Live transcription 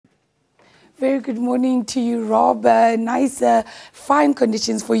Very good morning to you, Rob. Nice, fine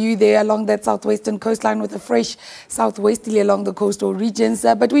conditions for you there along that southwestern coastline with a fresh southwesterly along the coastal regions.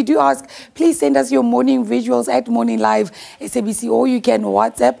 But we do ask, please send us your morning visuals at Morning Live SABC, or you can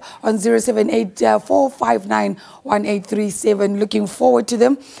WhatsApp on 078-459-1837. Looking forward to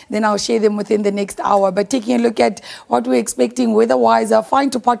them. Then I'll share them within the next hour. But taking a look at what we're expecting weather-wise, fine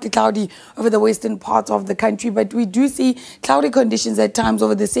to partly cloudy over the western parts of the country. But we do see cloudy conditions at times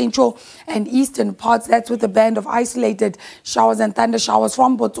over the central and eastern parts. That's with a band of isolated showers and thunder showers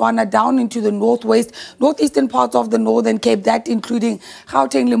from Botswana down into the northwest, northeastern parts of the Northern Cape, that including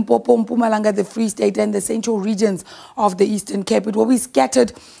Gauteng, Limpopo, Mpumalanga, the Free State, and the central regions of the Eastern Cape. It will be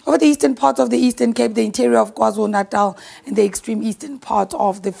scattered over the eastern parts of the Eastern Cape, the interior of KwaZulu-Natal, and the extreme eastern part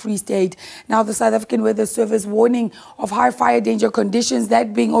of the Free State. Now, the South African Weather Service warning of high fire danger conditions,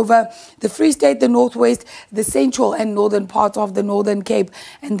 that being over the Free State, the northwest, the central and northern parts of the Northern Cape,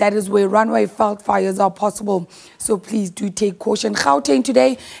 and that is where runway fault fires are possible. So please do take caution. Gauteng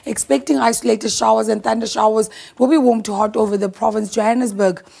today, expecting isolated showers and thunder showers. It will be warm to hot over the province.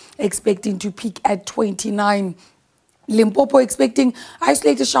 Johannesburg, expecting to peak at 29. Limpopo expecting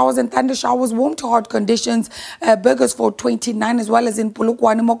isolated showers and thunder showers, warm to hot conditions. Burgersfort 29, as well as in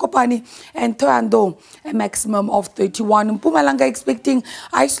Polokwane, Mokopane and Thohoyandou, a maximum of 31. Mpumalanga expecting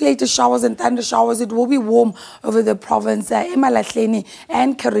isolated showers and thunder showers. It will be warm over the province. eMalahleni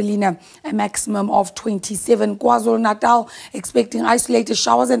and Carolina, a maximum of 27. KwaZulu-Natal expecting isolated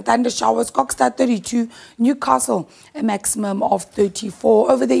showers and thunder showers. Kokstad 32, Newcastle, a maximum of 34.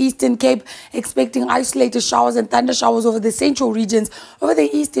 Over the Eastern Cape, expecting isolated showers and thunder showers over the central regions. Over the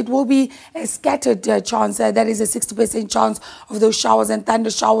east, it will be a scattered chance. That is a 60% chance of those showers and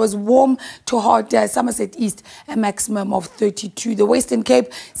thunder showers. Warm to hot. Somerset East, a maximum of 32. The Western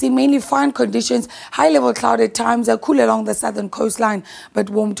Cape, seeing mainly fine conditions. High level cloud at times. Cool along the southern coastline,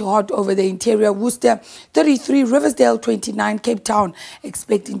 but warm to hot over the interior. Worcester 33, Riversdale 29, Cape Town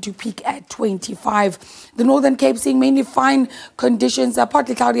expecting to peak at 25. The Northern Cape, seeing mainly fine conditions.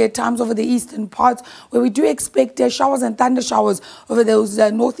 Partly cloudy at times over the eastern parts, where we do expect showers and thunder showers over those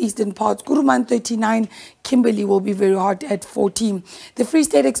northeastern parts. Kuruman 39, Kimberley will be very hot at 14. The Free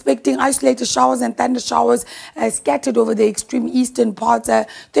State expecting isolated showers and thunder showers scattered over the extreme eastern parts.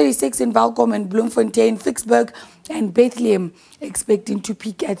 36 in Welkom and Bloemfontein. Vicksburg and Bethlehem expecting to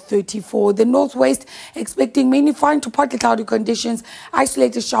peak at 34. The northwest expecting mainly fine to partly cloudy conditions,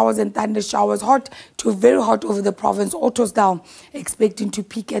 isolated showers and thunder showers, hot to very hot over the province. Ottosdal expecting to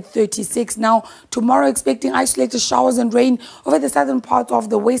peak at 36. Now, tomorrow expecting isolated showers and rain over the southern parts of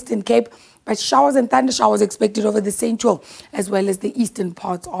the Western Cape, but showers and thunder showers expected over the central as well as the eastern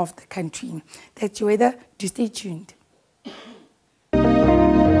parts of the country. That's your weather. Do stay tuned.